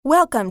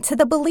Welcome to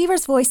the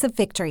Believer's Voice of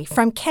Victory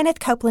from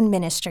Kenneth Copeland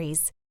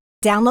Ministries.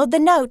 Download the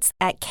notes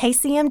at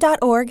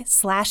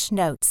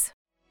kcm.org/notes.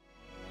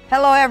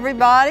 Hello,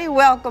 everybody.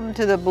 Welcome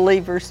to the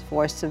Believer's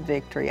Voice of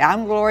Victory.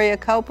 I'm Gloria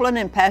Copeland,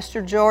 and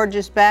Pastor George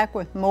is back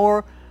with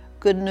more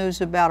good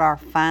news about our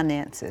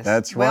finances.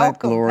 That's right,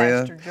 Welcome, Gloria.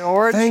 Pastor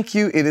George. Thank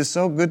you. It is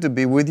so good to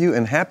be with you,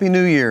 and Happy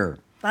New Year.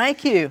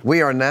 Thank you.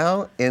 We are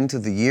now into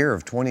the year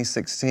of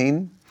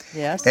 2016.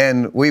 Yes.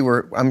 And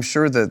I'm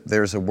sure that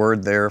there's a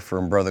word there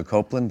from Brother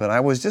Copeland, but I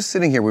was just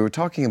sitting here, we were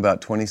talking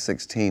about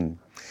 2016.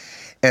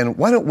 And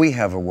why don't we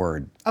have a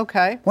word?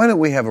 Okay. Why don't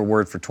we have a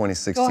word for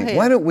 2016? Go ahead.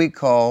 Why don't we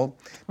call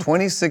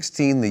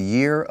 2016 the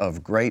year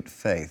of great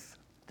faith?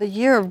 The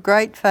year of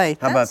great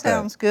faith. How about that?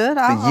 Sounds good.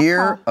 The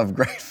year of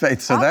great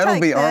faith. So that'll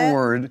be our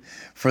word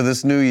for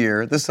this new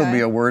year. This will be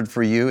a word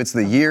for you. It's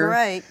the year.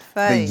 Great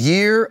faith. The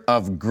year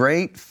of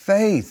great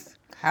faith.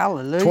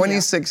 Hallelujah.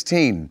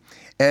 2016.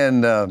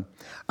 And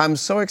I'm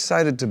so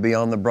excited to be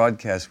on the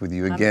broadcast with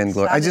you again,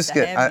 Gloria.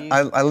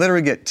 I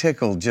literally get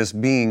tickled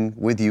just being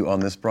with you on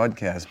this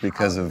broadcast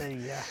because of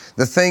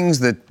the things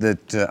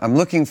that I'm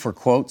looking for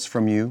quotes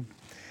from you.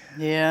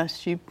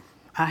 Yes,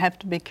 I have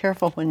to be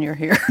careful when you're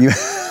here.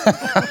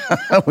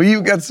 Well,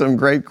 you've got some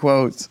great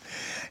quotes.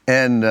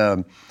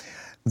 And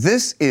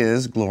this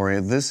is, Gloria,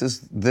 this is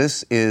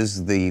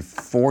the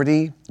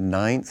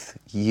 49th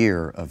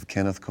year of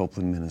Kenneth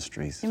Copeland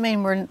Ministries. You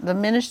mean the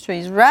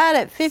ministry's right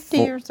at 50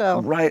 years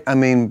old? Right. I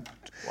mean,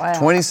 wow,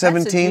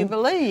 2017. That's a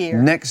jubilee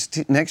year.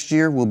 Next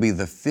year will be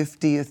the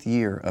 50th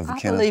year of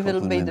Kenneth Copeland Ministries. I believe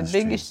it'll be the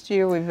biggest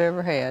year we've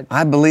ever had.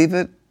 I believe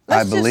it.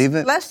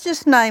 Let's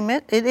just name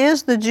it. It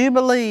is the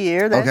jubilee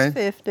year. That's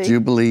 50.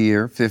 Jubilee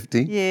year,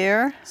 50.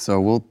 Year. So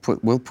we'll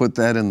put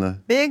that in the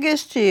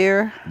biggest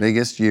year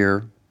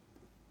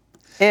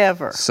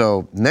ever.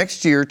 So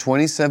next year,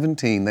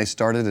 2017, they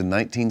started in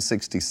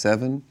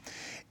 1967,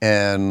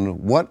 and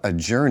what a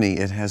journey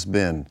it has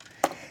been.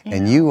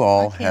 And you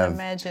all have...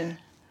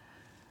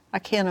 I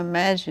can't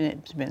imagine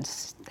it's been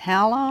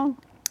how long?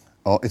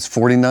 Oh, it's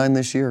 49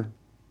 this year.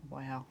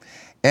 Wow.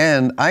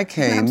 And I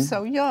came... I'm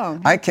so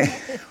young. I came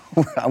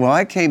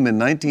in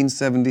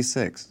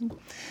 1976.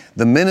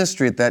 The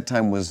ministry at that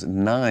time was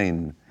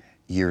 9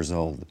 years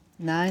old.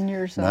 9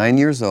 years old. 9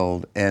 years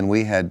old, and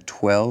we had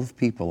 12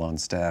 people on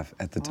staff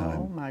at the time.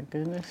 Oh, my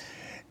goodness.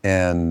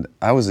 And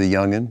I was a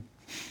youngin'.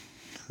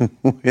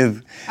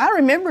 I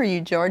remember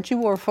you, George. You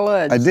wore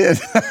floods. I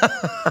did.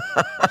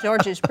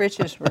 George's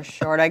breeches were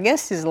short. I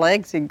guess his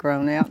legs had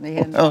grown out and he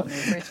hadn't got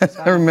any breeches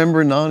on. I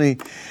remember Nani.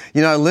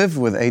 You know, I lived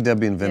with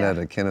A.W. and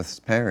Vanetta, Kenneth's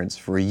parents,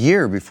 for a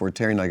year before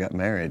Terry and I got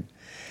married.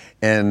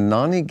 And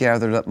Nani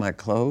gathered up my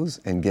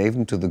clothes and gave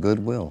them to the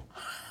Goodwill.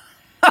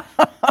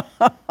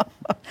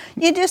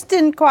 You just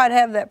didn't quite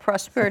have that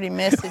prosperity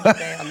message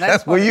down.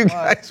 That's what you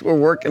guys were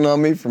working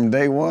on me from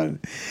day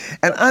one.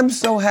 And I'm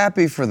so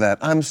happy for that.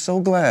 I'm so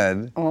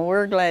glad. Well,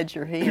 we're glad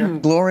you're here.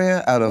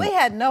 Gloria, we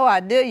had no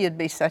idea you'd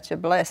be such a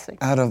blessing.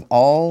 Out of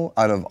all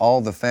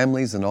the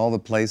families and all the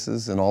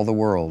places and all the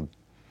world,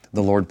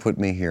 the Lord put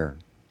me here.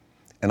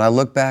 And I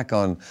look back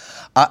on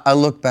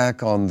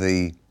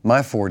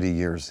my 40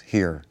 years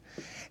here.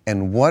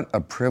 And what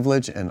a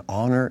privilege and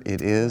honor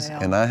it is.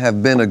 Well, and I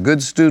have been a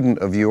good student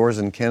of yours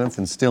and Kenneth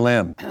and still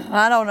am.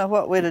 I don't know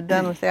what we'd have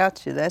done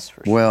without you, that's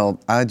for sure.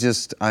 Well, I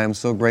am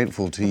so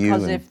grateful to you.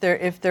 Because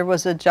if there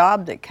was a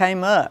job that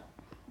came up,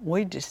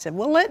 we just said,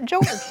 well, let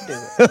George do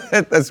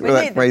it. That's where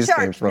that phrase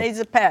came from. The church needs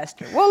a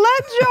pastor. Well,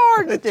 let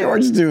George do it. Let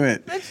George do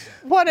it.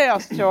 What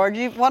else, George?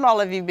 What all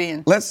have you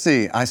been? Let's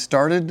see. I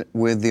started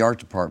with the art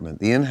department,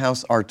 the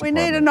in-house art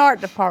department. We need an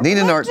art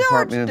department. Art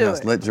department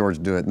in-house. Let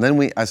George do it. And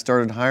then I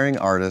started hiring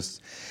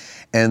artists.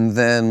 And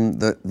then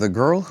the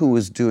girl who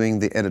was doing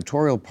the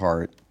editorial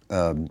part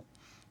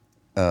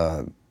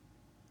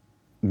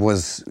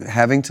was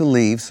having to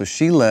leave, so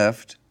she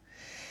left.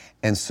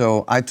 And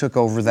so I took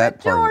over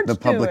that part, the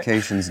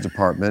publications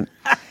department.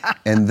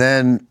 And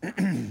then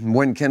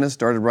when Kenneth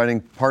started writing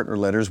partner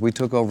letters, we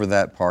took over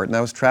that part. And I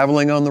was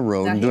traveling on the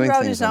road and doing things. He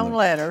wrote his own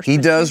letters. He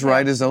does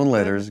write his own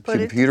letters.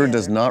 Computer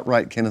does not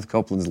write Kenneth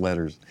Copeland's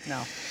letters.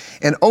 No.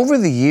 And over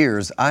the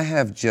years, I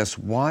have just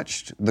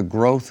watched the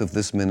growth of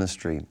this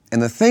ministry.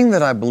 And the thing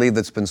that I believe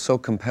that's been so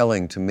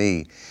compelling to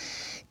me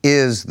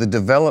is the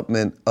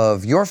development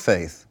of your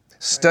faith,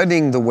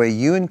 studying the way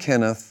you and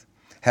Kenneth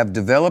have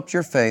developed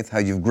your faith, how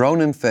you've grown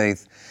in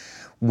faith.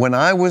 When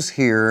I was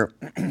here,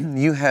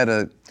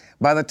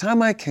 by the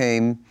time I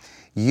came,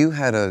 you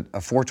had a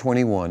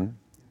 421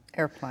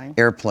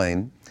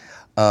 airplane.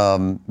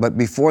 But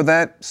before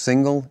that,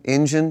 single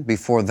engine.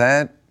 Before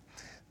that,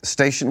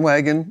 station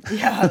wagon.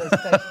 Yeah, the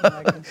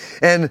station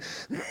wagon.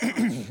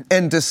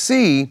 And to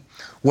see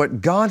what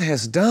God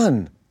has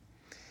done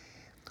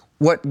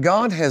with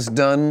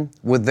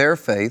their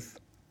faith,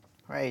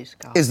 praise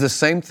God, is the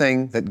same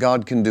thing that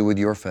God can do with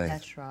your faith.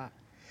 That's right.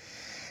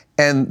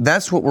 And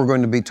that's what we're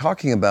going to be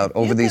talking about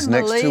over these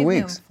next 2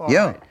 weeks.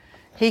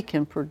 He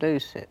can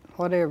produce it,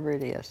 whatever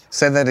it is.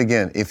 Say that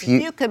again. If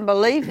you can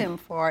believe Him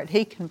for it,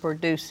 He can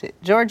produce it.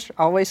 George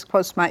always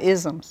quotes my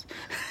isms.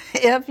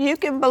 If you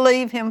can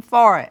believe Him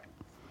for it,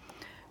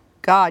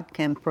 God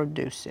can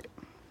produce it.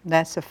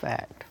 That's a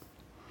fact.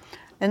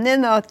 And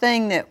then the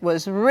thing that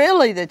was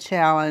really the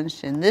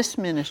challenge in this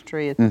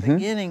ministry at the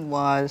beginning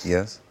was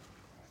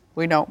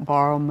we don't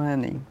borrow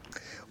money.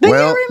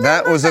 Well,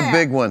 that was a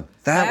big one.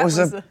 That was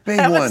a big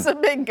one. That was a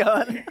big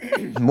gun.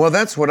 Well,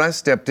 that's what I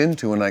stepped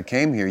into when I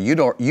came here. You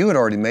had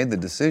already made the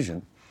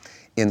decision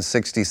in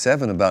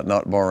 '67 about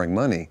not borrowing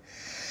money.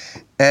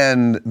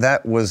 And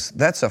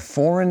that's a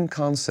foreign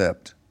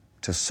concept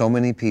to so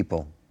many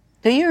people.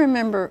 Do you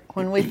remember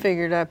when we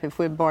figured up if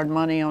we'd borrowed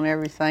money on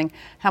everything,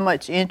 how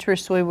much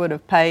interest we would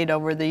have paid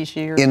over these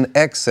years? In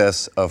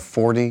excess of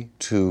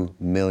 $42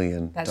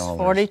 million. That's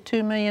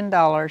 $42 million.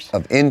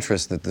 Of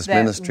interest that this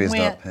ministry has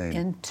not paid.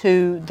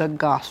 Into the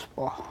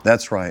gospel.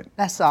 That's right.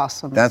 That's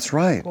awesome. That's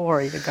right.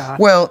 Glory to God.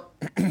 Well,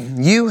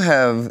 you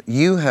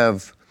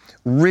have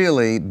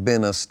really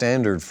been a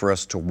standard for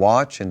us to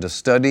watch and to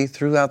study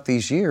throughout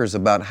these years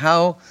about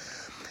how,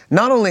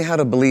 not only how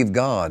to believe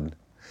God,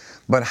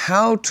 but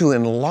how to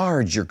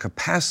enlarge your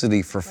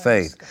capacity for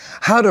faith,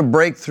 how to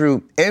break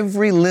through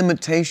every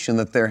limitation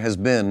that there has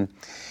been.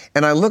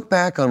 And I look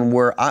back on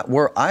where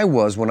I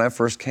was when I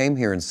first came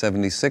here in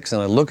 '76,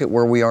 and I look at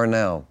where we are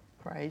now.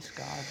 Praise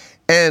God.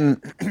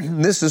 And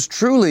this is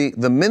truly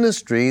the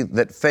ministry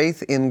that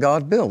faith in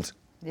God built.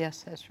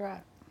 Yes, that's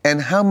right.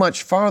 And how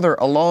much farther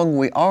along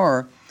we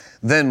are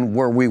than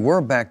where we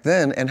were back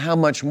then, and how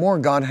much more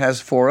God has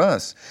for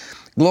us.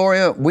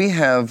 Gloria, we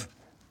have...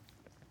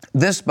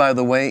 This, by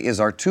the way,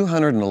 is our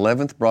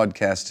 211th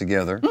broadcast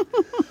together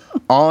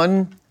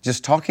on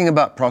just talking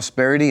about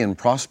prosperity and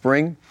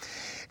prospering.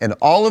 And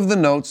all of the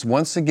notes,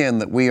 once again,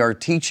 that we are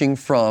teaching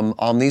from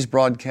on these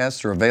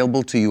broadcasts are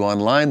available to you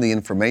online. The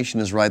information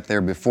is right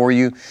there before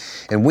you.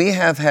 And we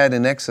have had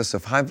in excess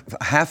of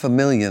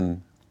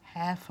 500,000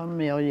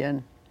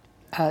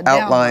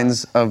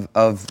 outlines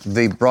of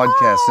the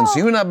broadcast. Since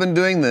you and I have been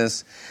doing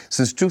this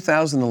since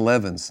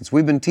 2011, since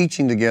we've been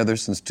teaching together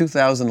since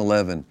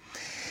 2011.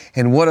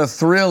 And what a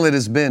thrill it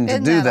has been to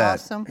do that.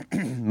 Awesome?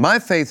 My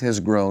faith has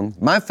grown.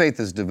 My faith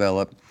has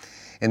developed.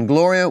 And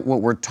Gloria,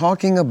 what we're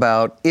talking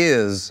about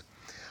is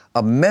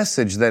a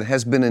message that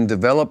has been in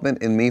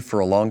development in me for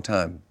a long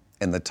time.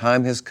 And the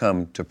time has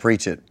come to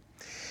preach it.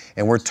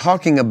 And we're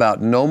talking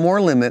about no more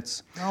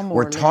limits.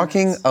 We're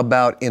talking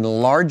about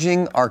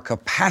enlarging our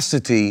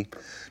capacity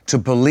to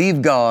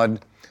believe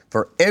God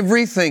for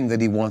everything that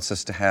He wants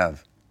us to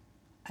have.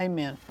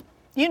 Amen.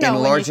 You know,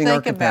 enlarging when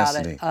you think our about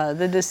capacity. It,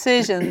 the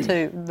decision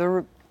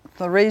to,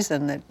 the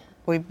reason that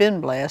we've been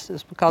blessed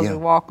is because we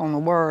walk on the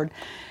Word.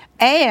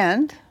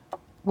 And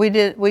we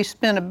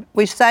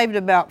saved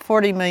about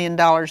 $40 million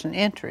in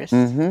interest.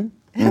 Isn't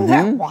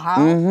that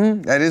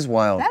wild? That is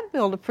wild. That'd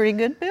build a pretty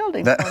good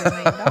building,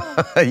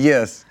 $40 million.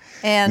 Yes.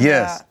 And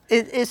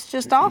it's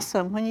just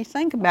awesome when you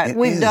think about it.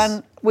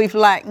 We've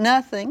lacked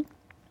nothing.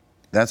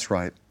 That's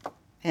right.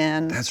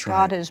 And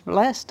God has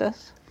blessed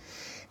us.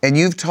 And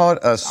you've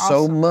taught us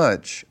so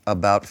much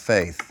about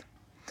faith.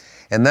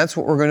 And that's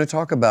what we're going to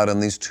talk about in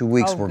these 2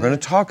 weeks. We're going to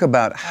talk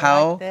about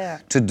how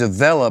to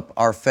develop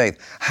our faith,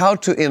 how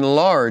to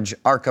enlarge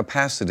our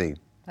capacity.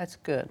 That's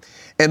good.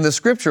 And the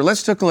scripture,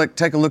 let's take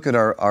a look at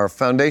our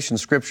foundation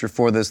scripture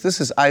for this.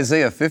 This is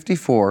Isaiah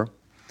 54,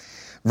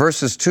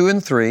 verses 2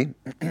 and 3.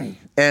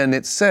 And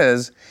it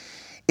says,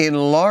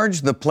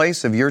 enlarge the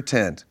place of your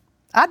tent.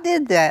 I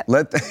did that.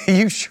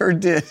 You sure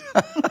did.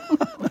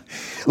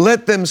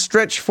 Let them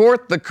stretch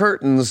forth the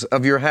curtains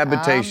of your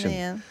habitation.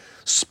 Amen.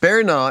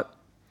 Spare not,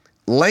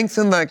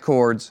 lengthen thy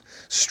cords,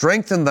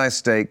 strengthen thy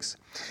stakes.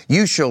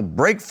 You shall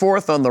break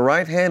forth on the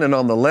right hand and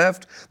on the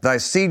left. Thy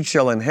seed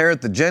shall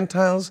inherit the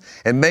Gentiles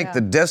and make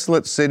the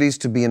desolate cities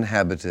to be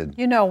inhabited.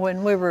 You know,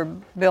 when we were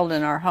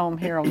building our home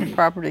here on the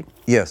property.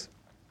 Yes.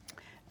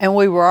 And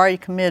we were already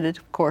committed,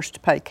 of course, to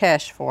pay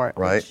cash for it.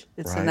 Right.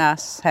 It's a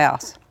nice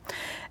house.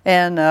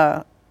 And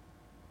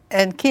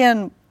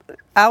Ken,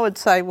 I would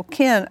say, well,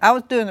 Ken, I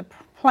was doing the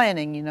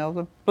planning, you know,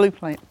 the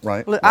blueprint.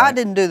 Right. I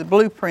didn't do the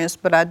blueprints,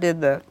 but I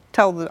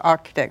told the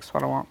architects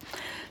what I want.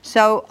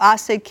 So I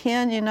said,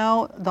 Ken, you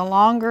know, the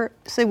longer,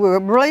 we were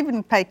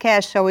believing to pay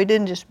cash, so we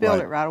didn't just build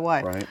it right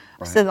away. Right.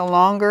 I said, the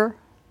longer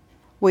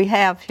we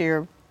have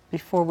here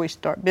before we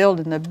start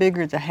building, the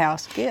bigger the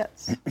house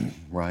gets.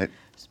 Right.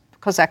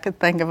 Because I could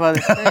think of other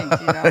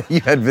things, you know.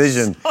 You had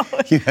vision.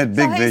 You had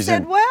big vision. He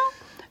said, well,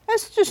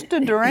 it's just a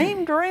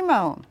dream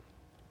on.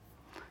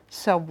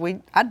 So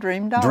I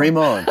dreamed on. Dream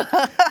on.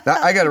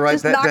 I got to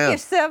write that down.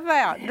 Just knock yourself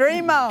out.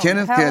 Dream on.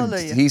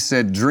 Kenneth, he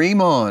said, dream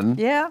on.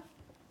 Yeah.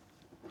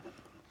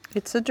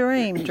 It's a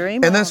dream.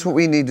 Dream on. And that's what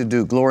we need to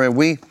do,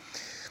 Gloria.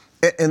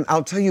 And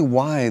I'll tell you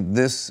why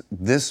this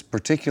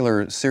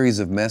particular series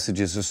of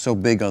messages is so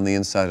big on the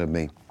inside of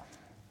me.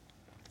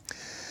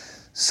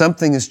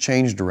 Something has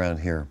changed around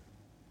here.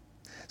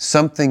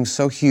 Something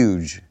so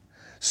huge,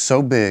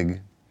 so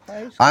big.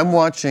 I'm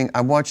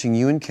watching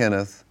you and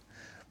Kenneth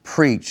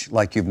preach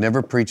like you've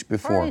never preached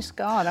before. Praise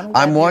God.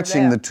 I'm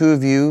watching the two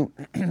of you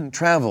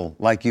travel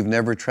like you've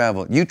never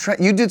traveled. You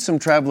did some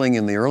traveling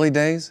in the early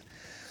days,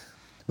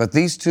 but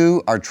these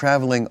two are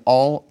traveling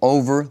all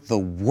over the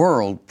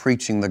world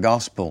preaching the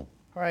gospel.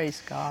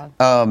 Praise God.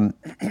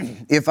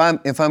 If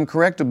I'm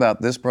correct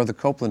about this, Brother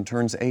Copeland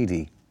turns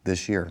 80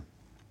 this year.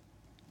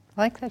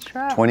 I think that's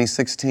right.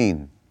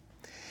 2016.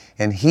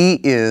 And he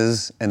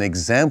is an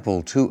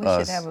example to us.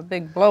 We should have a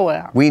big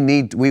blowout. We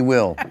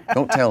will.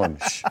 Don't tell him.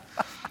 Shh.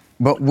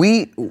 But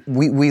we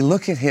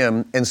look at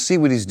him and see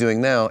what he's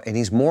doing now, and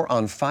he's more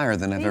on fire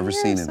than I've ever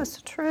seen him. That's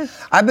the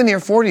truth. I've been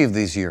here 40 of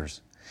these years,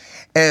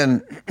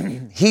 and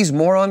he's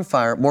more on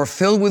fire, more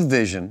filled with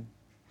vision.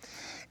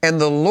 And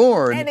the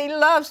Lord... And he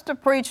loves to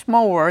preach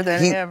more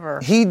than ever.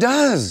 He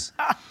does.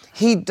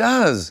 He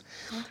does.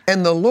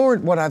 And the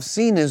Lord, what I've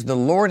seen is the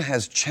Lord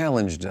has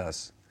challenged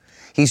us.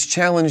 He's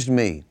challenged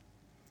me.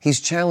 He's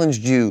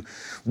challenged you.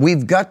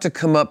 We've got to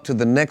come up to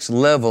the next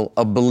level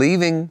of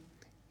believing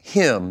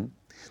Him,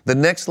 the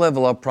next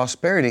level of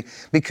prosperity,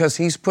 because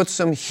He's put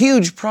some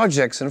huge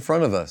projects in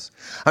front of us.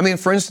 I mean,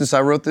 for instance, I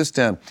wrote this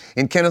down.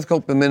 In Kenneth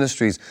Copeland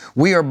Ministries,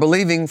 we are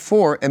believing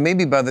for, and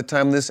maybe by the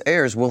time this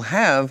airs, we'll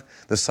have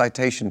the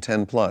Citation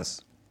 10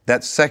 Plus,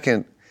 that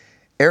second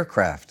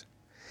aircraft.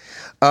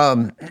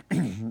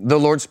 The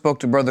Lord spoke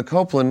to Brother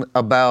Copeland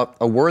about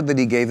a word that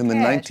He gave him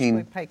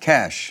in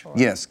cash.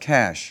 Yes,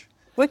 cash.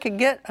 We could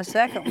get a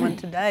second one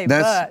today,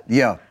 but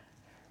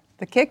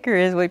the kicker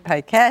is we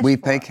pay cash. We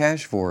pay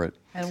cash for it.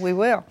 And we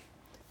will.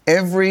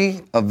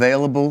 Every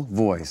available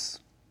voice.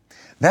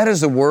 That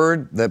is a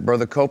word that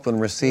Brother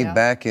Copeland received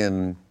back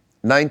in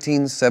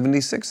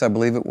 1976, I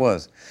believe it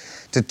was.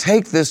 To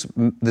take this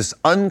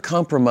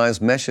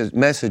uncompromised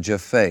message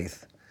of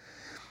faith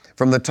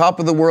from the top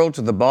of the world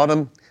to the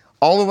bottom,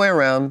 all the way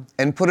around,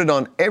 and put it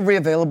on every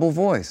available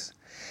voice.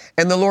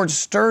 And the Lord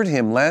stirred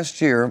him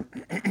last year.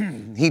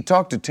 He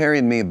talked to Terry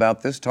and me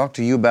about this, talked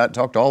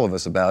to all of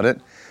us about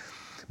it.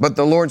 But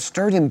the Lord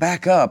stirred him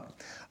back up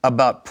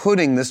about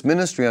putting this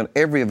ministry on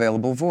every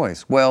available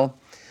voice. Well,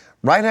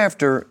 right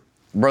after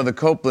Brother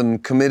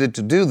Copeland committed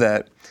to do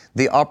that,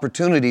 the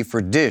opportunity for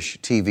Dish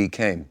TV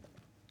came.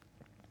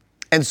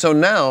 And so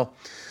now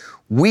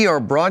we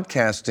are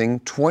broadcasting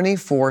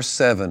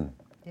 24/7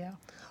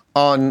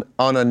 on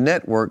a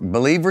network,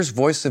 Believers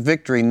Voice of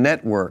Victory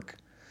Network.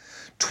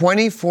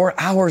 24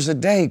 hours a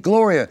day.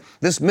 Gloria,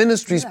 this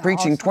ministry is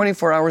preaching awesome.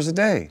 24 hours a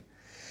day.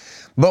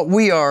 But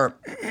we are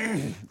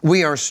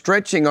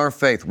stretching our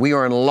faith. We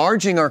are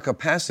enlarging our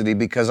capacity,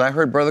 because I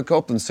heard Brother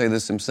Copeland say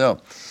this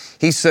himself.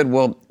 He said,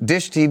 well,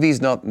 Dish TV is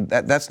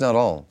that's not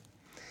all.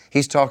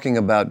 He's talking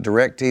about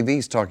Direct TV.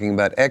 He's talking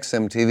about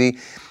XM TV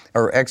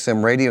or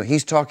XM radio.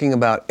 He's talking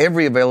about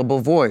every available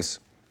voice.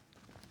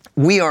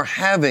 We are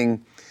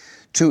having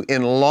to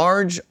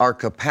enlarge our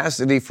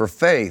capacity for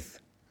faith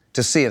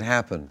to see it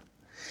happen.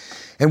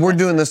 And we're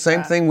doing the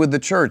same thing with the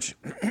church.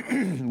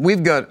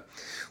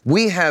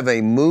 We have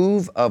a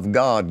move of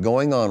God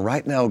going on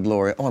right now,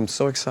 Gloria. Oh, I'm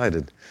so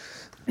excited.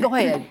 Go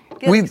ahead.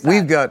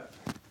 We've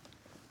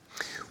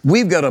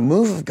got a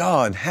move of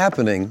God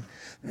happening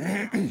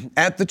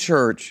at the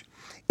church.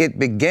 It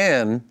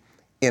began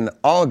in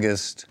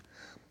August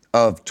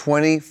of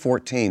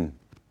 2014,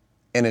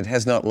 and it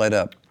has not let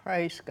up.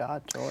 Praise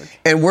God, George.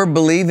 And we're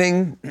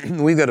believing.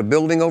 We've got a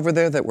building over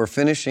there that we're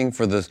finishing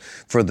for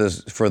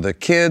the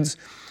kids.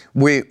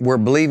 We're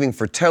believing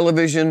for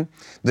television.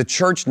 The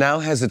church now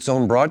has its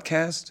own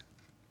broadcast.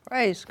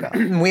 Praise God.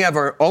 We have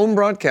our own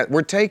broadcast.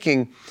 We're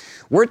taking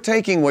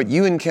what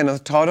you and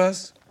Kenneth taught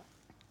us.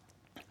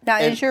 Now,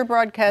 is your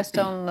broadcast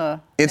on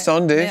the... It's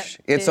on Dish.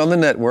 It's on the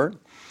network.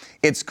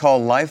 It's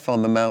called Life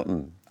on the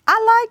Mountain.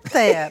 I like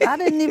that. I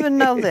didn't even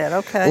know that.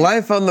 Okay.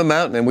 Life on the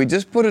Mountain. And we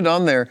just put it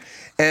on there.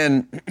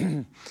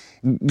 And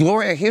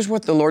Gloria, here's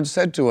what the Lord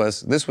said to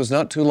us. This was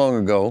not too long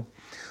ago.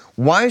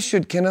 Why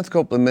should Kenneth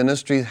Copeland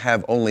Ministries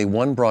have only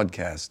one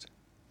broadcast?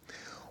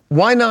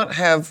 Why not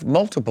have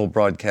multiple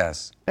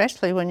broadcasts?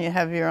 Especially when you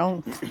have your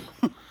own...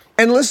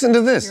 And listen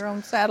to this. Your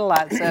own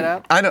satellite set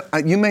up.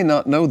 You may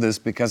not know this,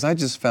 because I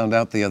just found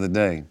out the other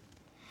day.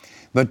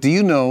 But do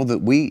you know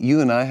that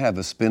you and I have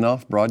a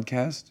spin-off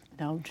broadcast?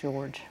 No,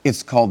 George.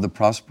 It's called The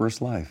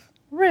Prosperous Life.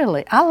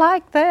 Really? I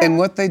like that. And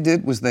what they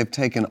did was they've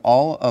taken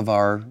all of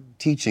our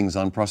teachings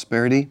on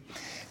prosperity,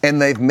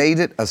 and they've made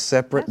it a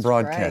separate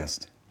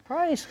broadcast. Great.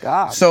 Praise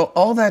God. So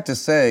all that to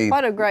say...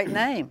 What a great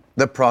name.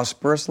 The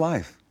Prosperous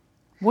Life.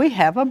 We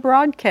have a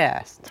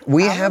broadcast.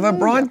 We have a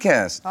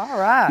broadcast. All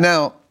right.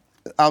 Now,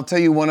 I'll tell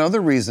you one other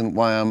reason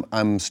why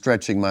I'm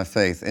stretching my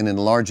faith and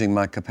enlarging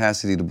my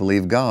capacity to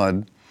believe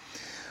God.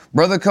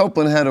 Brother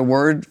Copeland had a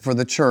word for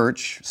the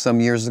church some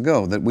years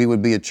ago that we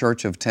would be a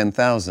church of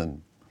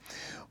 10,000.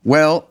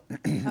 Well,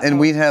 and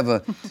we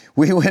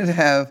would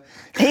have...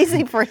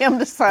 Easy for him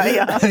to say.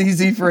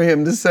 Easy for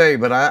him to say,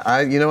 but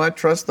I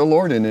trust the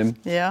Lord in him.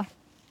 Yeah.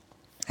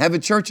 Have a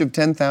church of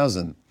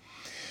 10,000.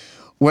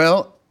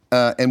 Well,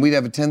 and we'd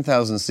have a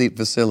 10,000 seat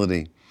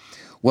facility.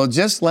 Well,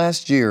 just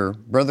last year,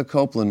 Brother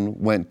Copeland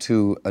went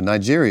to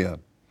Nigeria,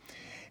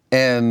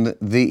 and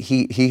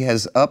he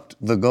has upped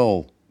the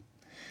goal.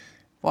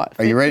 What,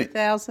 50, are you ready?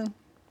 50,000?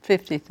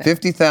 50,000.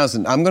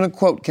 50,000. I'm going to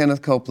quote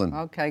Kenneth Copeland.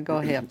 Okay, go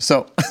ahead.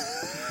 So,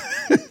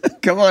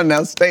 come on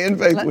now, stay in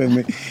faith with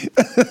me.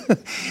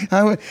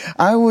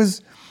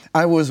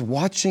 I was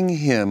watching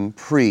him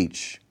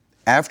preach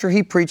after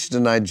he preached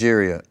in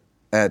Nigeria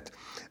at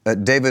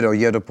David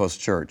Oyedepo's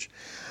church.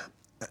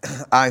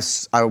 I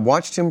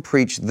watched him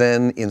preach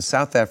then in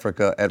South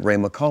Africa at Ray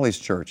McCauley's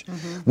church.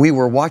 We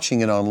were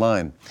watching it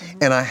online,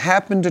 and I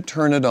happened to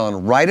turn it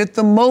on right at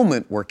the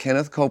moment where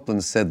Kenneth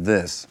Copeland said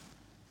this.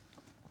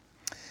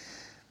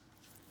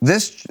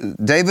 This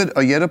David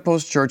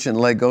Oyedepo's church in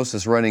Lagos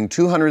is running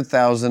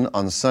 200,000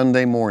 on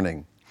Sunday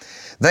morning.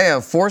 They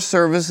have 4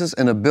 services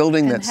in a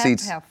building that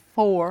seats... have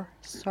 4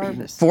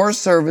 services. 4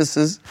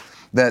 services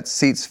that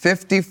seats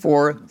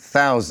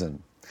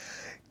 54,000.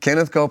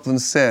 Kenneth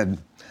Copeland said,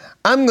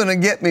 I'm going to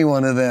get me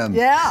one of them.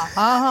 Yeah,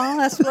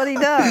 that's what he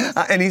does.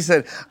 And he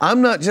said,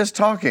 I'm not just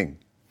talking.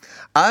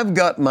 I've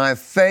got my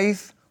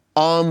faith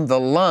on the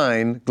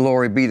line,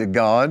 glory be to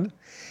God.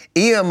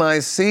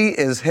 EMIC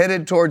is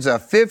headed towards a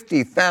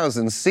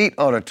 50,000 seat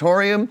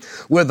auditorium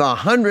with a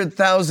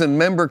 100,000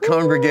 member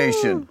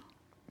congregation.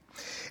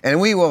 And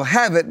we will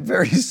have it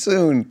very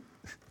soon.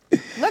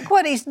 Look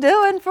what he's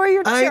doing for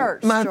your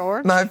church,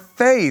 George. My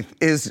faith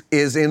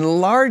is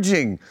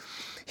enlarging.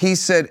 He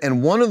said,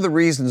 and one of the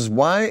reasons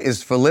why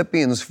is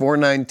Philippians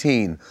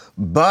 4:19.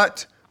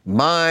 But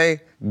my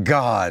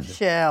God.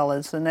 Shall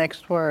is the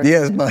next word.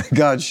 Yes, my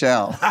God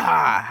shall.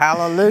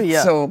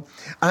 Hallelujah. So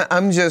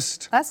I'm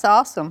just... That's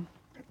awesome.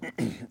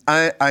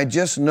 I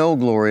just know,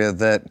 Gloria,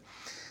 that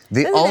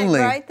the Isn't only...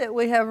 it great that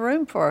we have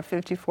room for a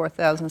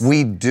 54,000 seat?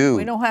 We do.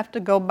 We don't have to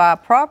go buy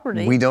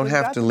property. We don't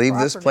have to leave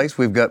this place.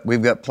 We've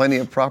got plenty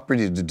of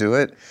property to do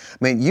it.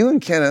 I mean, you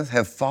and Kenneth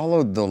have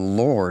followed the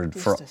Lord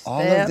for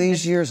all of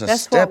these years, a step at a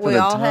time. That's what we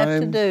all have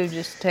to do,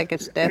 just take a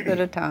step at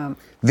a time.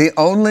 The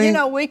only... You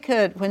know, we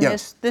could, when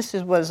this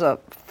was a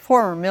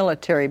former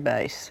military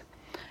base,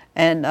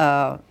 and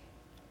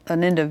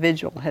an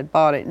individual had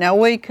bought it. Now,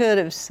 we could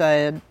have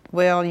said,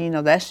 well, you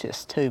know, that's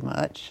just too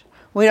much.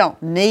 We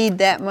don't need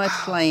that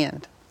much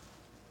land.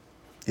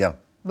 Yeah.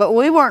 But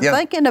we weren't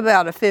thinking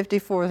about a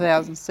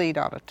 54,000 seat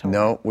auditorium.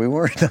 No, we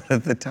weren't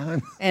at the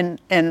time.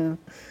 And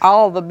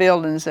all the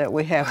buildings that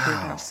we have here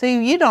now.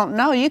 See, you don't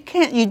know.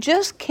 You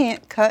just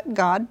can't cut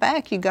God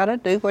back. You got to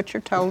do what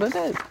you're told to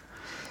do.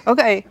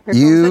 Okay, here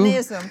comes an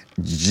ism.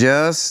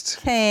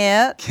 Just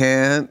can't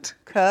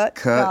cut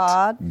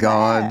God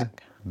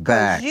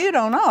back. Because you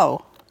don't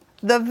know.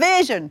 The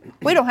vision.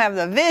 We don't have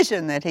the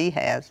vision that he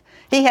has.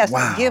 He has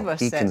to give us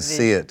that vision. He can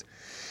see it.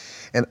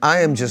 And I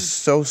am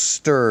just so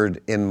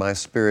stirred in my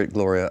spirit,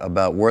 Gloria,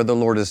 about where the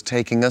Lord is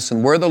taking us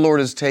and where the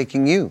Lord is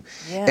taking you.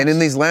 Yes. And in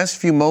these last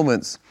few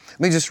moments, let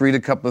me just read a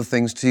couple of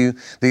things to you.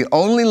 The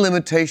only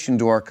limitation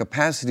to our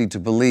capacity to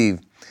believe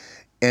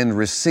and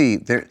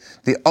receive,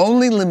 the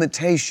only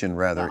limitation,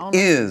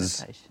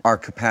 is our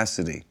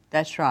capacity.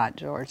 That's right,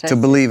 George. To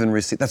believe and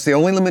receive. That's the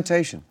only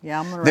limitation. Yeah,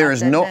 I'm going to write There is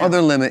that no down.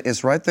 other limit.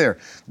 It's right there.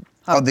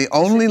 The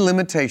only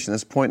limitation,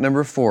 that's point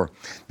number 4.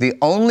 The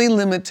only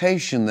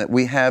limitation that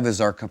we have is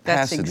our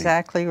capacity. That's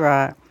exactly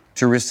right.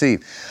 To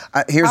receive.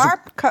 You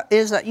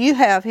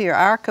have here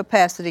our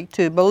capacity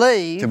to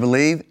believe. To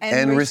believe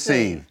and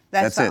receive.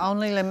 That's the it.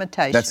 only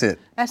limitation. That's it.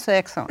 That's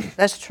excellent.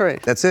 That's true.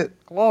 That's it.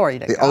 Glory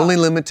to God. The only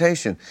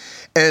limitation.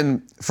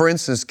 And for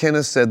instance,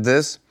 Kenneth said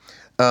this,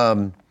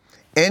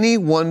 any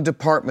one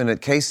department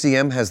at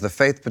KCM has the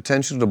faith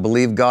potential to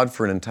believe God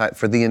for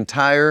the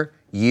entire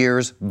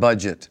year's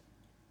budget.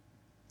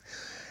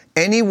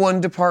 Any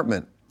one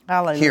department.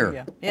 Hallelujah.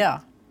 Here.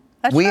 Yeah.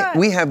 That's We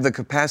right. have the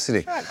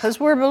capacity.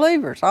 Because we're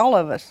believers, all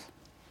of us.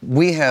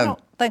 We I have, don't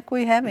think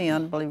we have any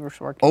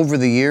unbelievers working. over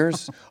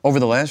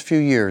the last few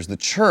years, the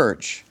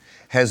church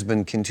has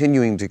been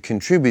continuing to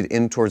contribute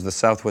in towards the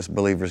Southwest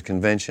Believers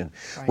Convention.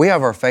 Right. We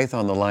have our faith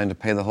on the line to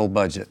pay the whole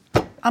budget.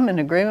 I'm in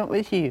agreement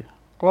with you.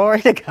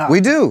 Glory to God.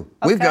 We do.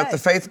 We've Okay. got the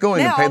faith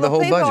going to pay the whole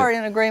Now, all the people are budget.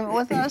 in agreement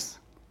with us.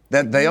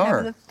 That they You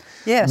have are.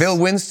 Yes. Bill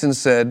Winston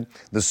said,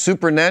 the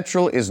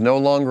supernatural is no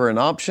longer an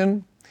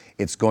option,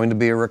 it's going to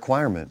be a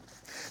requirement.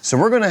 So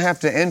we're going to have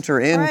to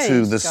enter into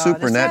Praise the God.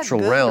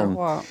 supernatural Is that good or realm.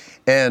 what?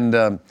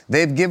 And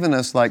they've given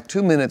us like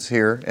 2 minutes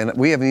here, and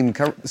we haven't even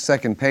covered the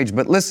second page,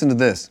 but listen to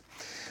this.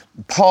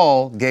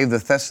 Paul gave the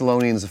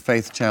Thessalonians a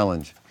faith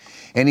challenge.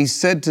 And he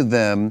said to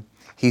them,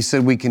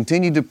 we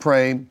continue to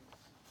pray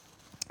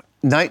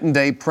night and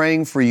day,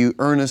 praying for you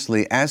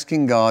earnestly,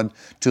 asking God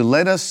to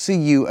let us see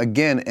you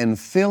again and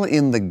fill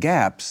in the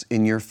gaps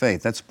in your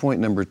faith. That's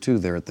point number 2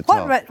 there at the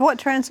top. What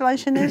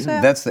translation is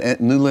that? That's the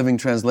New Living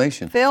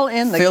Translation. Fill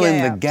in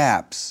the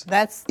gaps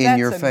That's in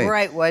your faith. That's a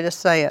great way to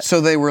say it.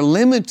 So they were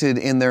limited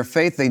in their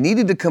faith. They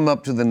needed to come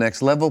up to the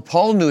next level.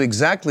 Paul knew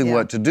exactly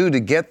what to do to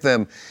get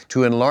them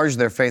to enlarge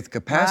their faith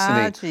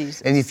capacity. Ah,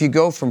 Jesus. And if you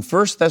go from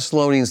 1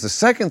 Thessalonians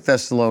to 2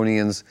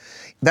 Thessalonians,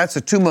 that's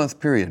a 2-month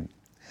period.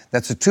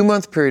 That's a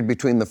 2-month period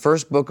between the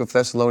first book of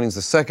Thessalonians,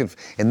 the second,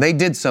 and they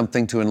did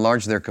something to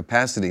enlarge their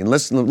capacity. And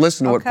listen to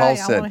what Paul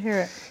said. I want to hear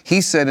it.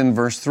 He said in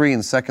verse 3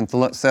 in 2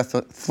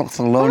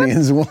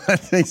 Thessalonians 1,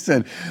 he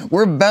said,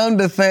 we're bound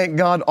to thank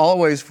God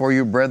always for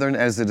you, brethren,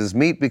 as it is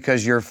meet,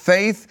 because your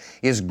faith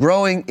is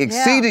growing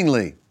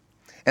exceedingly,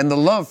 and the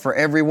love for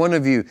every one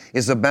of you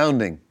is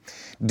abounding.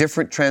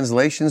 different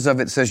translations of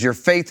it says your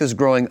faith is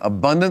growing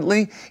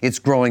abundantly. It's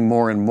growing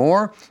more and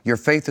more. Your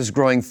faith is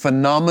growing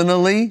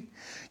phenomenally.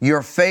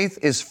 Your faith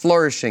is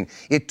flourishing.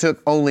 It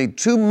took only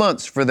 2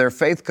 months for their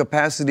faith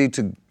capacity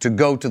to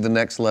go to the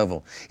next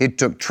level. It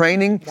took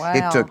training. Wow.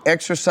 It took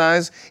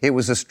exercise. It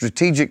was a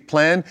strategic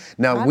plan.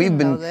 Now I we've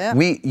didn't know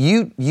been,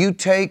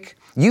 that.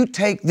 you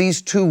take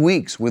these 2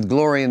 weeks with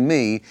Gloria and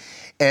me,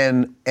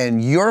 and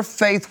your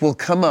faith will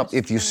come up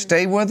if you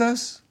stay with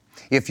us.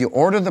 If you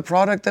order the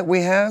product that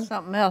we have,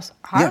 Something else,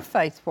 our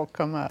faith will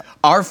come up.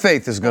 our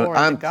faith is going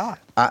Glory to God.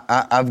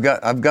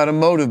 I've got a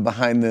motive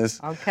behind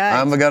this. Okay.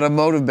 I've got a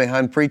motive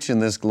behind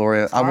preaching this,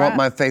 Gloria. I want right.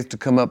 my faith to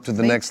come up to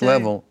the Me next too.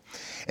 level.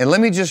 And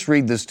let me just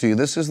read this to you.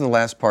 This is the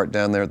last part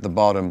down there at the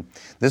bottom.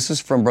 This is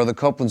from Brother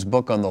Copeland's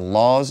book on the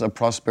laws of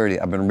prosperity.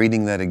 I've been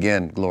reading that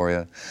again,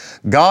 Gloria.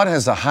 God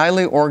has a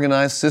highly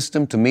organized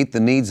system to meet the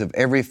needs of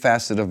every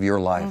facet of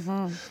your life.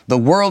 The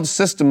world's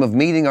system of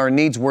meeting our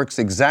needs works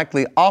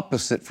exactly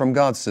opposite from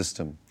God's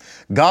system.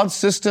 God's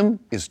system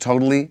is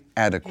totally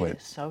adequate.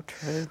 It's so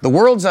true. The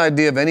world's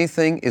idea of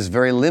anything is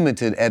very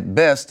limited at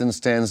best and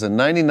stands a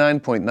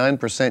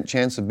 99.9%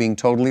 chance of being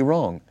totally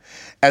wrong.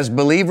 As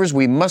believers,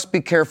 we must be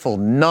careful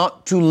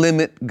not to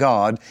limit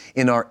God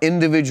in our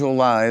individual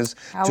lives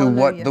to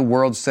what Hallelujah. the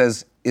world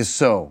says is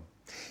so.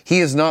 He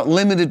is not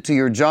limited to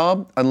your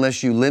job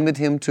unless you limit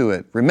Him to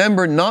it.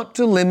 Remember not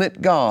to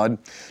limit God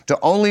to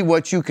only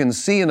what you can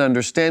see and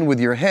understand with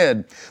your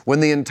head.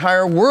 When the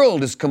entire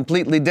world is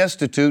completely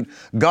destitute,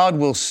 God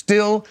will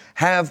still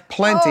have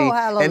plenty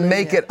and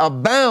make hallelujah. it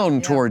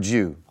abound towards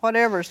you.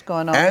 Whatever's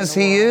going on. As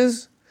in the He world.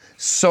 is,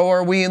 so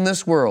are we in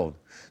this world.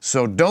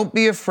 So don't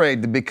be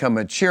afraid to become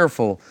a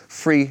cheerful,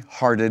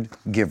 free-hearted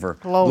giver.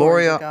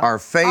 Gloria, to God. our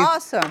faith,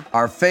 Awesome.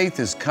 our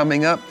faith is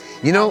coming up.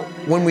 You know,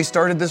 when we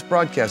started this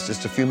broadcast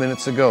just a few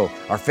minutes ago,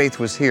 our faith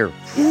was here.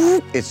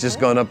 It's just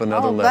gone up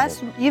another level.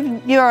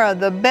 You're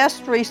the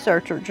best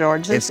researcher,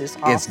 George. This is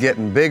awesome. It's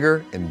getting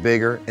bigger and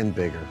bigger and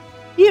bigger.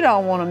 You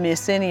don't want to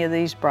miss any of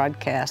these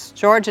broadcasts.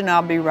 George and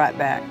I'll be right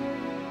back.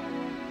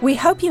 We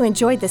hope you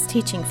enjoyed this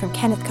teaching from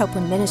Kenneth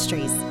Copeland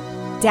Ministries.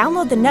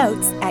 Download the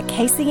notes at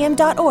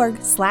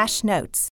kcm.org/notes.